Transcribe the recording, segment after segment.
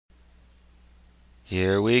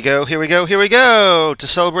Here we go, here we go, here we go! To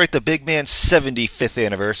celebrate the big man's 75th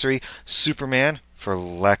anniversary, Superman, for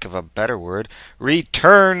lack of a better word,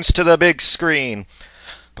 returns to the big screen.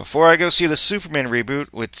 Before I go see the Superman reboot,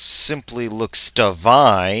 which simply looks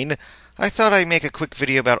divine, I thought I'd make a quick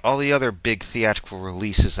video about all the other big theatrical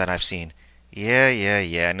releases that I've seen.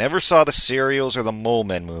 Yeah. Never saw the serials or the Mole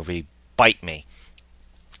Men movie. Bite me.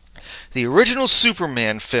 The original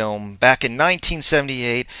Superman film, back in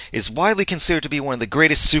 1978, is widely considered to be one of the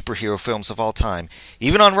greatest superhero films of all time.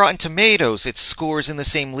 Even on Rotten Tomatoes, it scores in the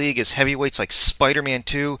same league as heavyweights like Spider-Man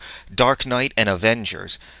 2, Dark Knight, and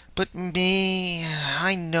Avengers. But me,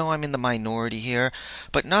 I know I'm in the minority here,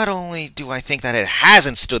 but not only do I think that it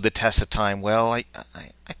hasn't stood the test of time well, I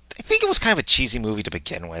think it was kind of a cheesy movie to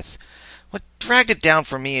begin with. What dragged it down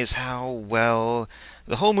for me is how, well,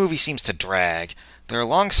 the whole movie seems to drag. There are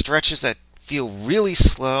long stretches that feel really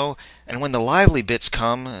slow, and when the lively bits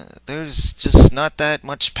come, there's just not that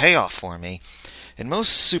much payoff for me. In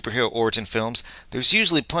most superhero origin films, there's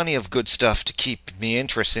usually plenty of good stuff to keep me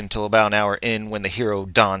interested until about an hour in when the hero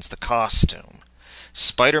dons the costume.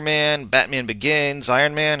 Spider-Man, Batman Begins,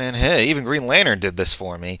 Iron Man, and hey, even Green Lantern did this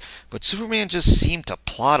for me. But Superman just seemed to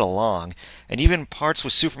plod along, and even parts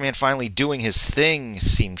with Superman finally doing his thing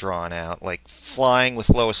seemed drawn out, like flying with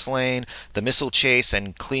Lois Lane, the missile chase,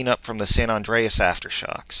 and cleanup from the San Andreas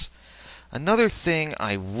aftershocks. Another thing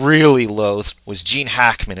I really loathed was Gene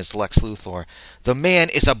Hackman as Lex Luthor. The man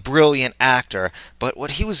is a brilliant actor, but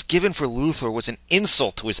what he was given for Luthor was an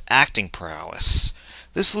insult to his acting prowess.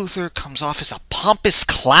 This Luthor comes off as a pompous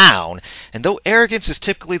clown, and though arrogance is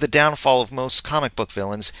typically the downfall of most comic book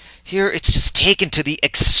villains, here it's just taken to the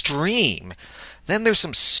extreme. Then there's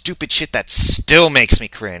some stupid shit that still makes me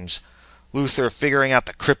cringe. Luthor figuring out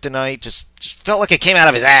the kryptonite just felt like it came out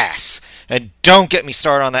of his ass. And don't get me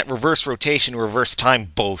started on that reverse rotation, reverse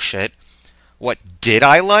time bullshit. What did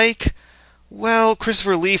I like? Well,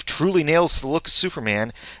 Christopher Reeve truly nails the look of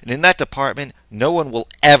Superman, and in that department, no one will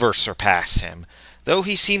ever surpass him. Though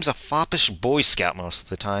he seems a foppish Boy Scout most of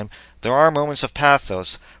the time, there are moments of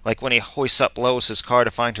pathos, like when he hoists up Lois's car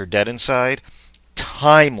to find her dead inside.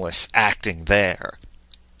 Timeless acting there.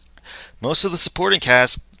 Most of the supporting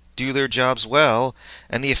cast do their jobs well,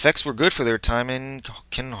 and the effects were good for their time and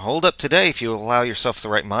can hold up today if you allow yourself the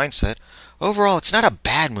right mindset. Overall, it's not a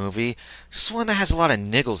bad movie, just one that has a lot of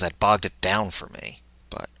niggles that bogged it down for me.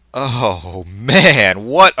 But, oh man,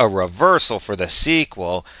 what a reversal for the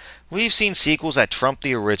sequel. We've seen sequels that trump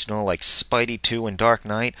the original, like Spidey 2 and Dark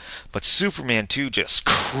Knight, but Superman 2 just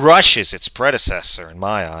crushes its predecessor, in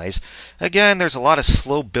my eyes. Again, there's a lot of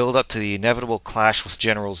slow build-up to the inevitable clash with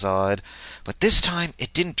General Zod, but this time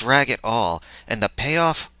it didn't drag at all, and the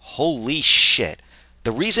payoff, holy shit.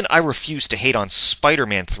 The reason I refuse to hate on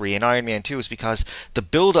Spider-Man 3 and Iron Man 2 is because the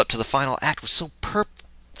build-up to the final act was so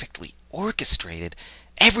perfectly orchestrated.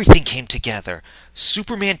 Everything came together.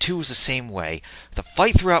 Superman 2 was the same way. The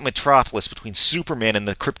fight throughout Metropolis between Superman and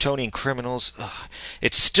the Kryptonian criminals,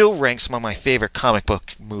 it still ranks among my favorite comic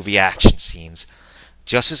book movie action scenes.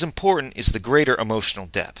 Just as important is the greater emotional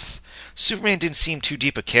depth. Superman didn't seem too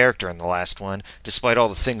deep a character in the last one, despite all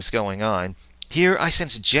the things going on. Here I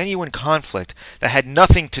sense genuine conflict that had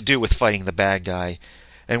nothing to do with fighting the bad guy.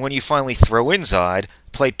 And when you finally throw in Zod,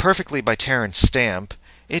 played perfectly by Terrence Stamp,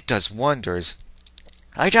 it does wonders.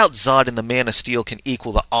 I doubt Zod in the Man of Steel can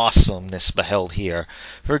equal the awesomeness beheld here.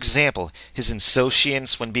 For example, his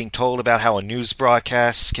insouciance when being told about how a news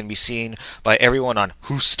broadcast can be seen by everyone on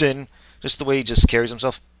Houston, just the way he just carries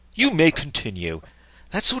himself. You may continue.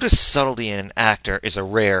 That sort of subtlety in an actor is a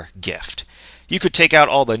rare gift. You could take out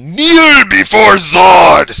all the kneel before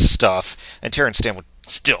Zod stuff, and Terrence Stamp would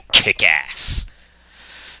still kick ass.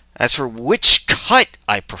 As for which cut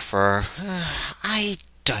I prefer, I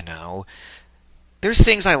dunno. There's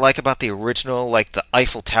things I like about the original, like the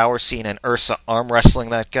Eiffel Tower scene and Ursa arm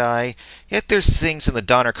wrestling that guy, yet there's things in the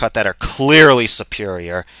Donner cut that are clearly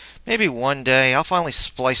superior. Maybe one day I'll finally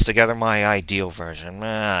splice together my ideal version.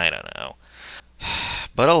 I don't know.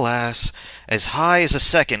 But alas, as high as the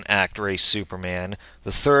second act raised Superman,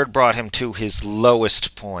 the third brought him to his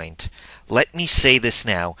lowest point. Let me say this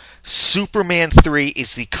now. Superman 3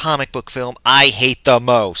 is the comic book film I hate the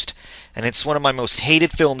most, and it's one of my most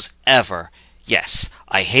hated films ever. Yes,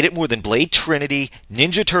 I hate it more than Blade Trinity,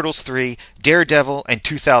 Ninja Turtles 3, Daredevil, and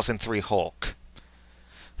 2003 Hulk.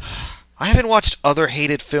 I haven't watched other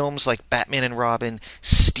hated films like Batman and Robin,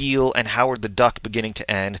 Steel, and Howard the Duck beginning to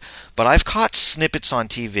end, but I've caught snippets on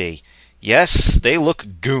TV. Yes, they look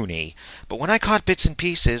goony, but when I caught bits and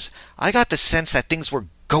pieces, I got the sense that things were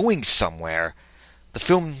going somewhere. The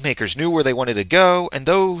filmmakers knew where they wanted to go, and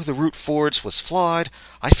though the route forwards was flawed,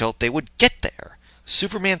 I felt they would get there.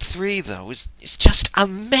 Superman 3, though, is just a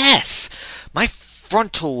mess. My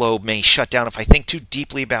frontal lobe may shut down if I think too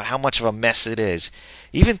deeply about how much of a mess it is.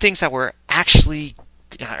 Even things that were actually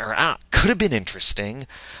could have been interesting,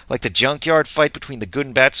 like the junkyard fight between the good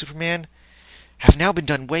and bad Superman, have now been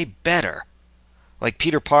done way better. Like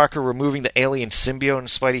Peter Parker removing the alien symbiote in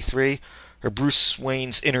Spidey 3, or Bruce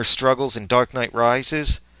Wayne's inner struggles in Dark Knight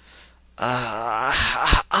Rises.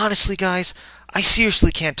 Honestly, guys, I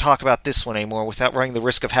seriously can't talk about this one anymore without running the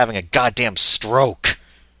risk of having a goddamn stroke.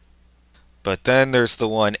 But then there's the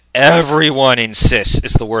one everyone insists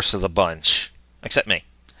is the worst of the bunch. Except me.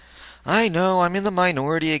 I know I'm in the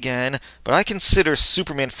minority again, but I consider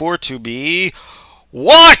Superman 4 to be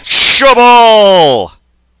watchable!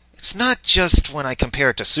 It's not just when I compare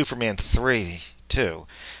it to Superman 3, too.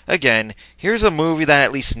 Again, here's a movie that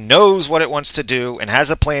at least knows what it wants to do and has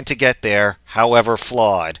a plan to get there, however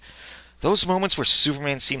flawed. Those moments where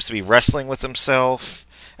Superman seems to be wrestling with himself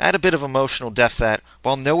add a bit of emotional depth that,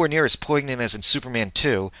 while nowhere near as poignant as in Superman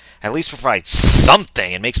 2, at least provides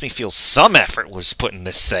something and makes me feel some effort was put in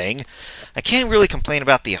this thing. I can't really complain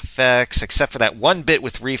about the effects, except for that one bit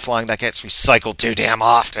with reflying that gets recycled too damn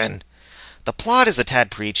often. The plot is a tad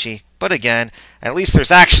preachy, but again, at least there's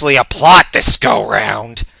actually a plot this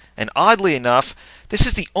go-round. And oddly enough, this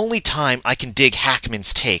is the only time I can dig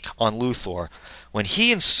Hackman's take on Luthor. When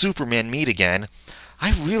he and Superman meet again,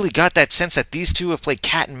 I really got that sense that these two have played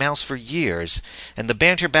cat and mouse for years, and the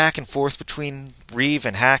banter back and forth between Reeve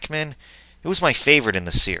and Hackman, it was my favorite in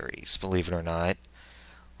the series, believe it or not.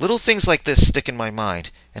 Little things like this stick in my mind,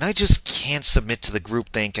 and I just can't submit to the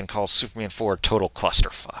groupthink and call Superman 4 a total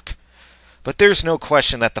clusterfuck. But there's no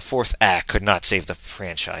question that the fourth act could not save the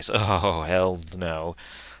franchise. Oh, hell no.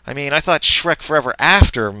 I mean, I thought Shrek Forever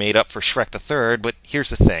After made up for Shrek the Third, but here's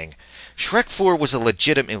the thing. Shrek 4 was a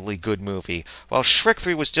legitimately good movie, while Shrek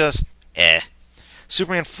 3 was just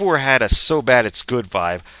Superman 4 had a so bad it's good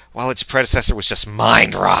vibe, while its predecessor was just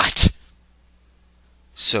mind rot.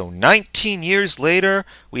 So 19 years later,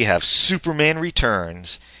 we have Superman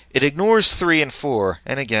Returns. It ignores 3 and 4,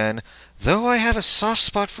 and again, though I have a soft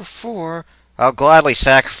spot for 4, I'll gladly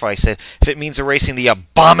sacrifice it if it means erasing the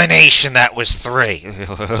abomination that was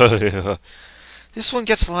 3. This one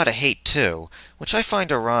gets a lot of hate too, which I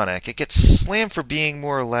find ironic. It gets slammed for being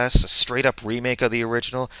more or less a straight-up remake of the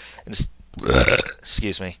original, instead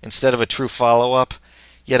of a true follow-up.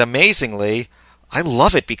 Yet amazingly, I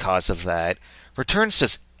love it because of that. Returns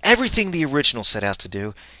does everything the original set out to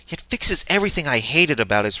do, yet fixes everything I hated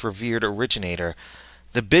about its revered originator.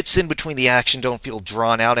 The bits in between the action don't feel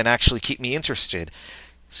drawn out and actually keep me interested.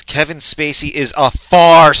 Kevin Spacey is a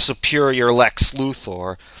far superior Lex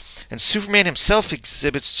Luthor, and Superman himself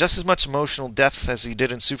exhibits just as much emotional depth as he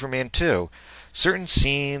did in Superman 2. Certain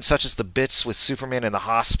scenes, such as the bits with Superman in the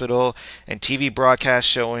hospital and TV broadcasts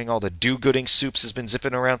showing all the do-gooding Supes has been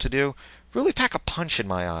zipping around to do, really pack a punch in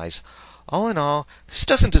my eyes. All in all, this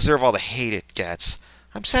doesn't deserve all the hate it gets.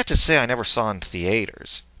 I'm sad to say I never saw it in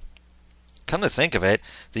theaters. Come to think of it,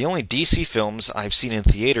 the only DC films I've seen in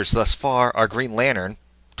theaters thus far are Green Lantern,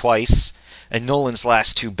 twice, and Nolan's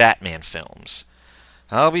last 2 Batman films.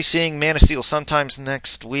 I'll be seeing Man of Steel sometimes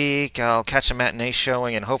next week. I'll catch a matinee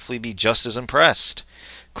showing and hopefully be just as impressed.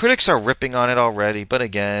 Critics are ripping on it already, but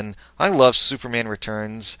again, I love Superman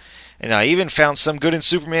Returns, and I even found some good in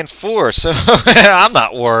Superman 4, so I'm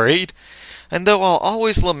not worried. And though I'll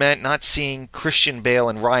always lament not seeing Christian Bale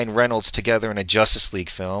and Ryan Reynolds together in a Justice League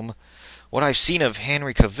film, what I've seen of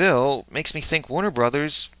Henry Cavill makes me think Warner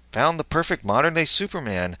Brothers found the perfect modern-day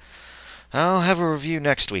Superman. I'll have a review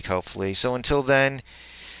next week, hopefully, so until then,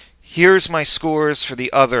 here's my scores for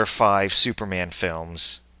the other 5 Superman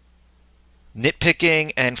films.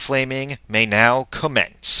 Nitpicking and flaming may now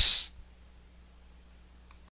commence.